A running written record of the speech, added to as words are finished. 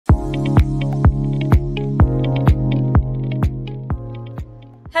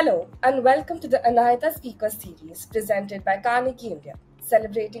Hello and welcome to the Anahita Speaker Series presented by Carnegie India,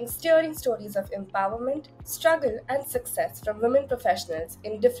 celebrating stirring stories of empowerment, struggle and success from women professionals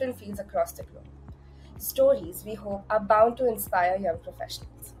in different fields across the globe. Stories we hope are bound to inspire young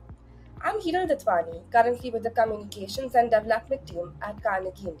professionals. I'm Hiral Datwani, currently with the Communications and Development team at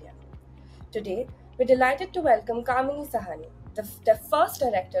Carnegie India. Today, we're delighted to welcome Kamini Sawhney, the first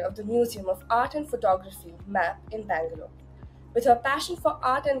director of the Museum of Art and Photography, MAP, in Bangalore. With her passion for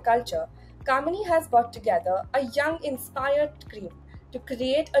art and culture, Kamini has brought together a young, inspired crew to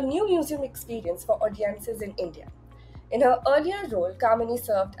create a new museum experience for audiences in India. In her earlier role, Kamini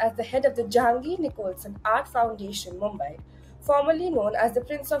served as the head of the Jahangir Nicholson Art Foundation, Mumbai, formerly known as the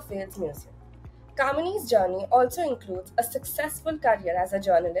Prince of Wales Museum. Kamini's journey also includes a successful career as a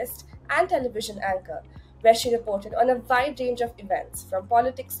journalist and television anchor, where she reported on a wide range of events, from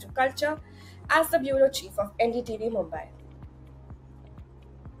politics to culture, as the bureau chief of NDTV Mumbai.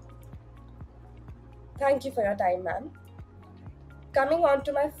 Thank you for your time, ma'am. Coming on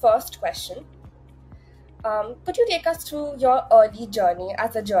to my first question, could you take us through your early journey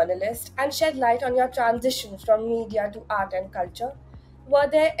as a journalist and shed light on your transition from media to art and culture? Were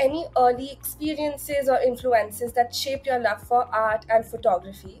there any early experiences or influences that shaped your love for art and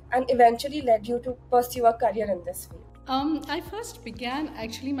photography and eventually led you to pursue a career in this field? I first began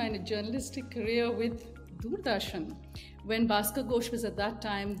actually my journalistic career with Doordarshan when Bhaskar Ghosh was at that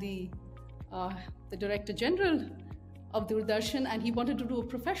time the Director General of Doordarshan, and he wanted to do a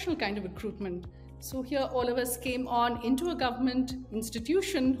professional kind of recruitment. So here all of us came on into a government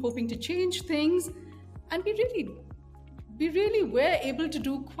institution hoping to change things, and we really were able to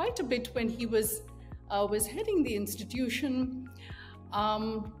do quite a bit when he was heading the institution.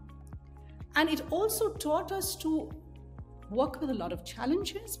 And it also taught us to work with a lot of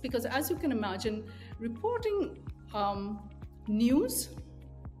challenges, because as you can imagine, reporting news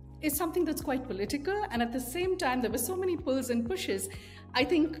is something that's quite political, and at the same time there were so many pulls and pushes. I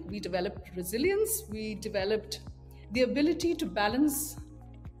think we developed resilience, we developed the ability to balance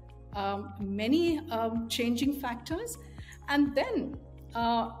many changing factors. And then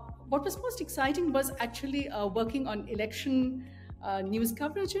what was most exciting was actually working on election news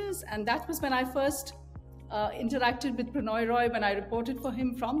coverages, and that was when I first interacted with Pranoy Roy when I reported for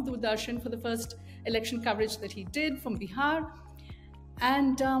him from Doordarshan for the first election coverage that he did from Bihar.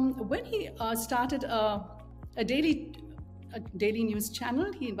 And when he started a daily news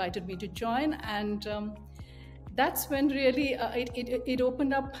channel, he invited me to join, and that's when really it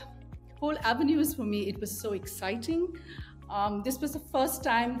opened up whole avenues for me. It was so exciting. This was the first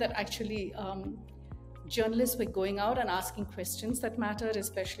time that actually journalists were going out and asking questions that mattered,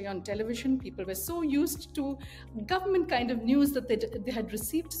 especially on television. People were so used to government kind of news that they had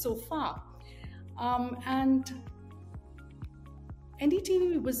received so far. And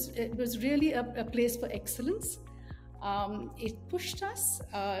NDTV was really a place for excellence. It pushed us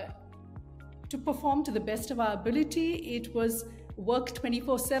to perform to the best of our ability. It was work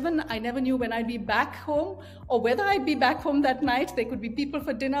 24/7. I never knew when I'd be back home or whether I'd be back home that night. There could be people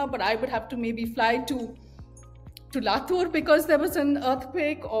for dinner, but I would have to maybe fly to Latur because there was an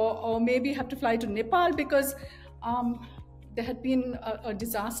earthquake, or maybe have to fly to Nepal because there had been a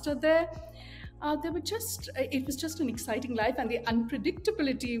disaster there. It was just an exciting life, and the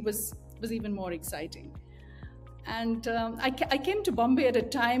unpredictability was even more exciting. And I came to Bombay at a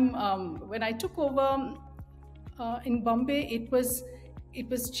time when I took over in Bombay. It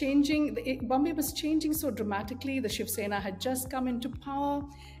was changing. Bombay was changing so dramatically. The Shiv Sena had just come into power.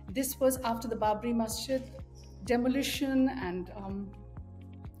 This was after the Babri Masjid demolition and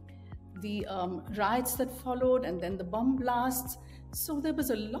the riots that followed, and then the bomb blasts. So there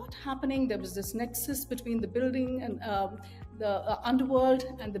was a lot happening. There was this nexus between the building and the underworld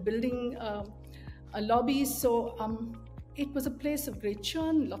and the building lobbies. So it was a place of great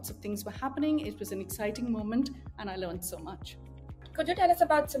churn. Lots of things were happening. It was an exciting moment, and I learned so much. Could you tell us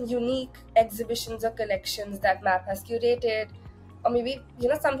about some unique exhibitions or collections that MAP has curated, or maybe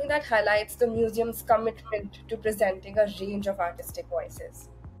something that highlights the museum's commitment to presenting a range of artistic voices?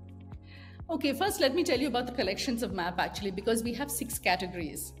 Okay, first let me tell you about the collections of MAP actually, because we have 6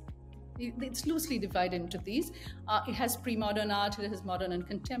 categories. It's loosely divided into these. It has pre-modern art, it has modern and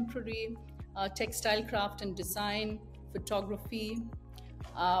contemporary, textile craft and design, photography,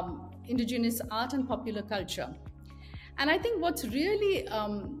 indigenous art and popular culture. And I think what's really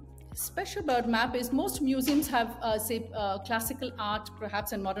special about MAP is most museums have, classical art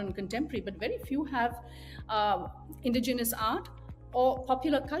perhaps and modern and contemporary, but very few have indigenous art or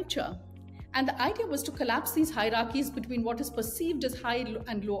popular culture. And the idea was to collapse these hierarchies between what is perceived as high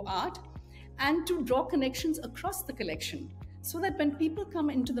and low art, and to draw connections across the collection. so that when people come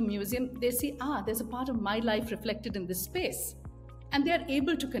into the museum, they see, there's a part of my life reflected in this space, and they are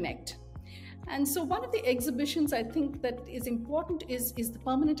able to connect. And so one of the exhibitions I think that is important is the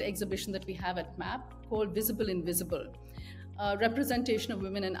permanent exhibition that we have at MAP called Visible Invisible, representation of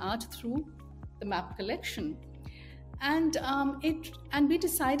women in art through the MAP collection. And we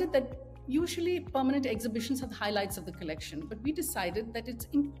decided that usually permanent exhibitions have the highlights of the collection, but we decided that it's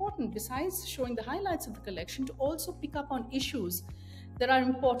important, besides showing the highlights of the collection, to also pick up on issues that are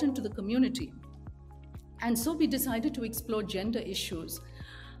important to the community. And so we decided to explore gender issues,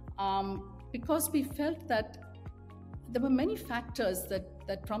 because we felt that there were many factors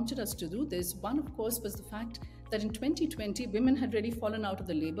that prompted us to do this. One, of course, was the fact that in 2020, women had really fallen out of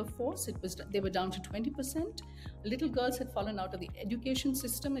the labor force. They were down to 20%. Little girls had fallen out of the education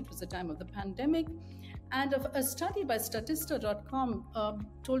system. It was the time of the pandemic. And a study by Statista.com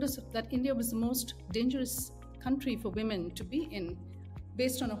told us that India was the most dangerous country for women to be in,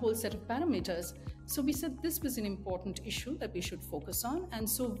 based on a whole set of parameters. So we said this was an important issue that we should focus on. And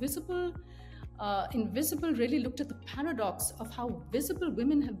so Invisible really looked at the paradox of how visible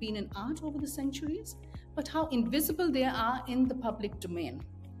women have been in art over the centuries, but how invisible they are in the public domain.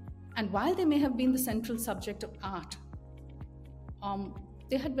 And while they may have been the central subject of art,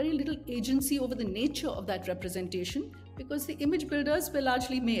 they had very little agency over the nature of that representation, because the image builders were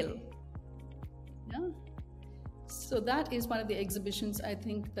largely male. Yeah. So that is one of the exhibitions, I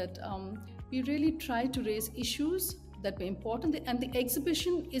think, that we really try to raise issues that were important. And the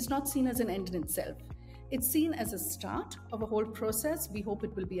exhibition is not seen as an end in itself. It's seen as a start of a whole process. We hope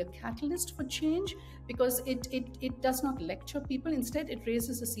it will be a catalyst for change, because it does not lecture people. Instead, it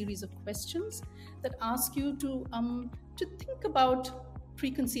raises a series of questions that ask you to think about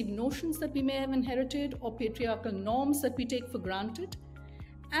preconceived notions that we may have inherited, or patriarchal norms that we take for granted,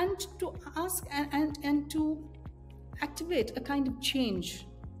 and to ask and to activate a kind of change,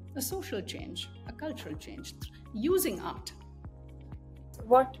 a social change, a cultural change, using art.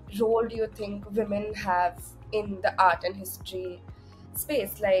 What role do you think women have in the art and history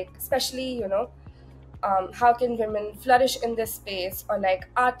space? Like, especially, how can women flourish in this space, or like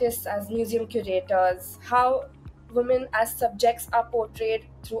artists as museum curators, how women as subjects are portrayed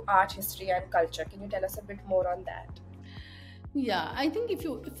through art, history, and culture? Can you tell us a bit more on that? Yeah, I think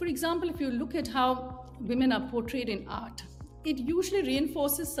for example, if you look at how women are portrayed in art, it usually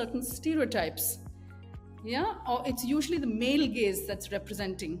reinforces certain stereotypes. Yeah, or it's usually the male gaze that's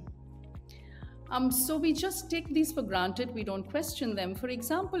representing. So we just take these for granted. We don't question them. For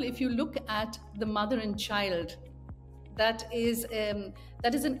example, if you look at the mother and child, that is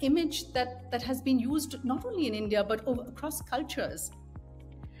an image that has been used not only in India but across cultures.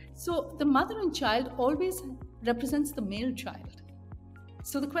 So the mother and child always represents the male child.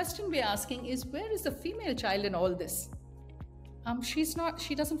 So the question we're asking is, where is the female child in all this? She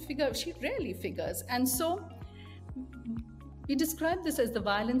doesn't figure, she rarely figures. And so we describe this as the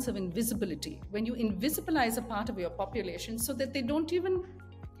violence of invisibility, when you invisibilize a part of your population so that they don't even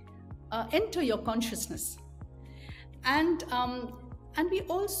enter your consciousness. And we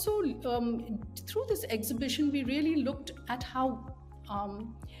also, through this exhibition, we really looked at how,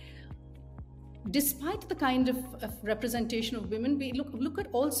 despite the kind of representation of women, we look at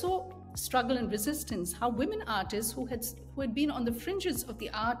also struggle and resistance, how women artists who had been on the fringes of the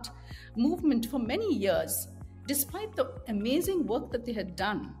art movement for many years, despite the amazing work that they had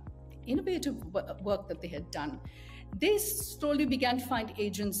done, innovative work that they had done, they slowly began to find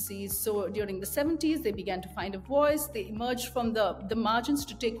agencies. So during the 70s, they began to find a voice. They emerged from the margins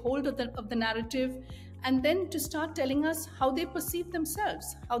to take hold of the narrative, and then to start telling us how they perceive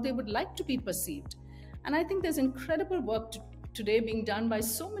themselves, how they would like to be perceived. And I think there's incredible work today being done by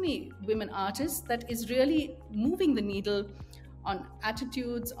so many women artists that is really moving the needle on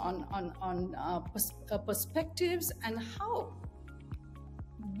attitudes, on perspectives, and how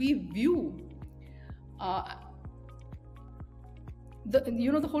we view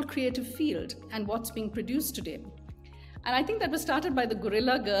the whole creative field and what's being produced today. And I think that was started by the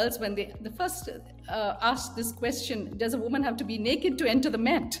Gorilla Girls when they first asked this question: does a woman have to be naked to enter the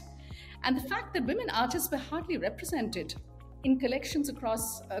Met? And the fact that women artists were hardly represented in collections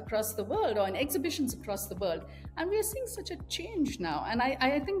across the world, or in exhibitions across the world. And we are seeing such a change now. And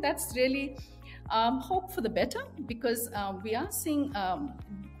I think that's really hope for the better, because we are seeing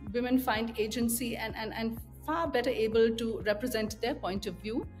women find agency and far better able to represent their point of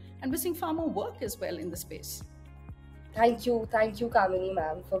view. And we're seeing far more work as well in the space. Thank you, Kamini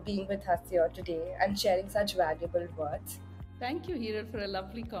ma'am, for being with us here today and sharing such valuable words. Thank you, Hira, for a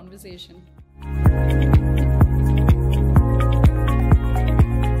lovely conversation.